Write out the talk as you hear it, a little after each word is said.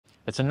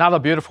It's another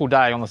beautiful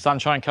day on the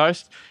Sunshine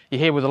Coast. You're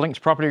here with the Lynx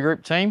Property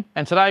Group team,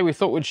 and today we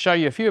thought we'd show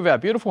you a few of our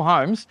beautiful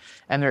homes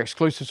and their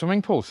exclusive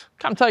swimming pools.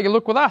 Come take a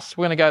look with us.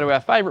 We're going to go to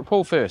our favourite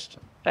pool first.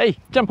 Hey,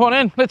 jump on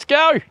in, let's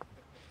go.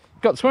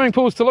 Got swimming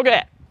pools to look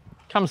at.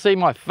 Come see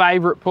my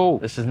favourite pool.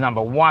 This is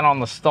number 1 on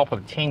the stop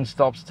of 10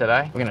 stops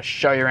today. We're going to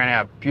show you around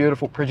our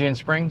beautiful Peregian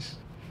Springs.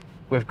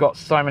 We've got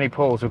so many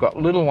pools. We've got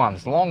little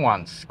ones, long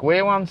ones,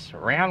 square ones,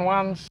 round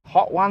ones,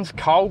 hot ones,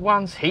 cold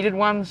ones, heated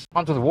ones,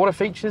 ones with water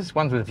features,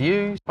 ones with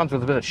views, ones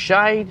with a bit of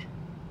shade,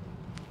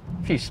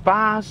 a few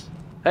spas.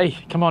 Hey,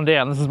 come on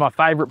down. This is my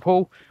favourite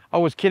pool. I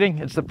was kidding.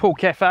 It's the pool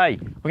cafe.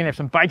 We're going to have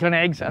some bacon and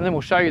eggs, and then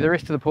we'll show you the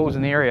rest of the pools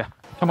in the area.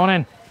 Come on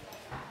in.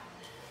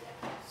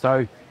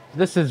 So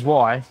this is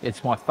why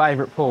it's my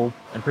favourite pool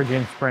in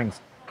Peregian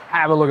Springs.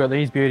 Have a look at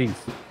these beauties.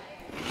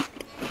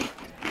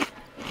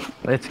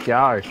 Let's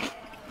go.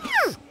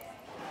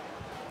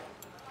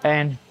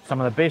 And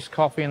some of the best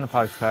coffee in the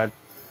postcode.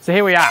 So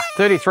here we are,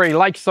 33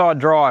 Lakeside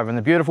Drive in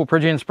the beautiful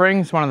Peregian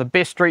Springs, one of the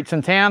best streets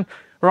in town.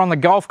 We're on the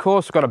golf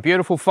course, we've got a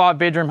beautiful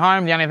 5-bedroom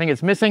home. The only thing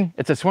it's missing,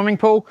 it's a swimming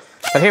pool.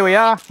 But here we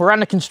are, we're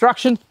under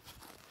construction.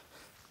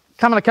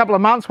 Come in a couple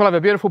of months, we'll have a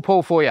beautiful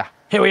pool for you.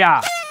 Here we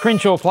are,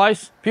 Crenshaw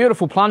Place,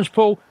 beautiful plunge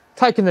pool,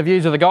 taking the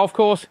views of the golf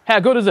course. How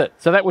good is it?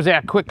 So that was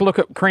our quick look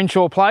at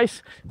Crenshaw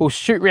Place. We'll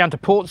shoot round to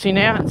Portsea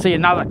now and see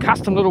another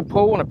custom little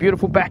pool and a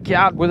beautiful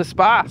backyard with a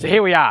spa. So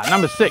here we are,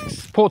 number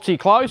 6, Portsea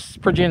Close,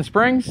 Peregian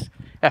Springs.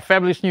 Our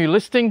fabulous new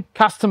listing,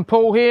 custom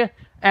pool here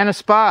and a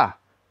spa.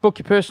 Book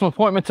your personal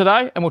appointment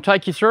today and we'll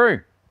take you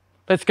through.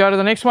 Let's go to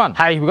the next one.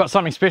 Hey, we've got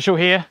something special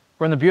here.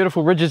 We're in the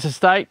beautiful Ridges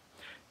Estate,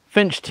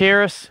 Finch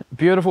Terrace,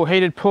 beautiful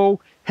heated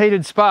pool,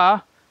 heated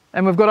spa,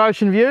 and we've got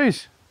ocean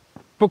views.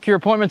 Book your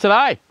appointment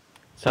today.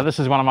 So this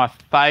is one of my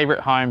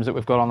favourite homes that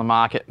we've got on the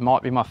market.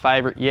 Might be my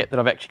favourite yet that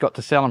I've actually got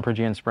to sell in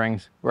Peregian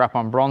Springs. We're up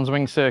on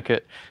Bronzewing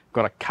Circuit. We've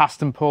got a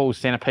custom pool,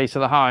 centrepiece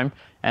of the home,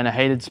 and a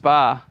heated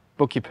spa.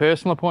 Book your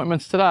personal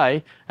appointments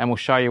today and we'll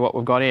show you what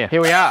we've got here.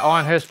 Here we are,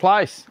 Ironhurst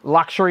Place.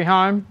 Luxury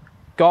home,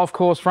 golf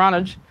course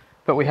frontage,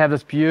 but we have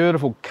this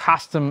beautiful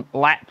custom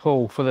lap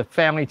pool for the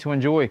family to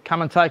enjoy.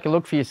 Come and take a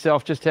look for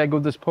yourself just how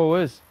good this pool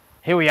is.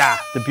 Here we are,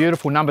 the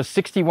beautiful number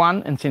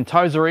 61 in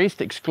Sentosa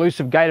East,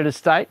 exclusive gated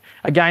estate.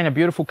 Again, a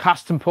beautiful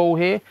custom pool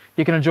here.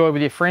 You can enjoy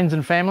with your friends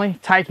and family,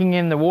 taking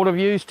in the water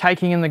views,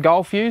 taking in the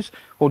golf views,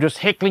 or just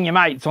heckling your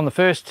mates on the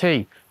first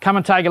tee. Come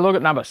and take a look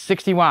at number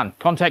 61.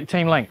 Contact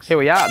Team Lynx. Here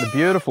we are, the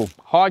beautiful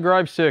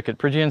Highgrove Circuit,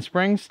 Peregian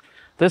Springs.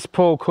 This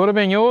pool could have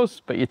been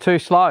yours, but you're too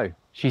slow.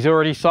 She's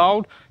already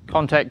sold.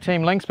 Contact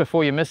Team Lynx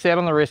before you miss out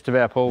on the rest of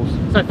our pools.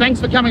 So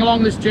thanks for coming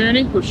along this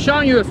journey. We've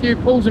shown you a few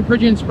pools in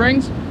Peregian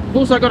Springs. We've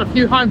also got a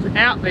few homes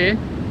out there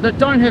that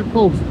don't have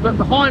pools. But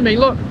behind me,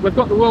 look, we've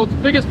got the world's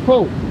biggest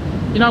pool.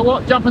 You know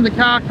what? Jump in the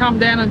car, come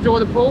down and enjoy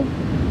the pool.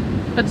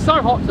 It's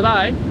so hot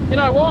today. You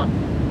know what?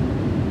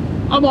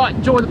 I might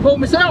enjoy the pool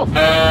myself.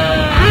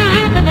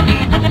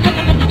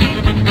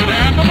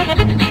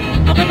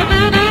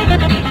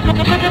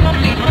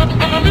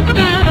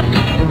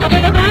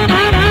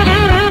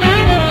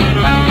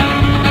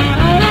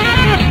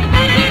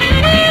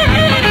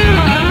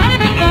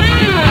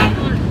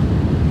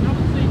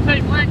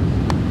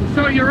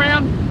 Show you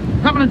around,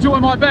 come and enjoy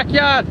my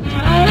backyard.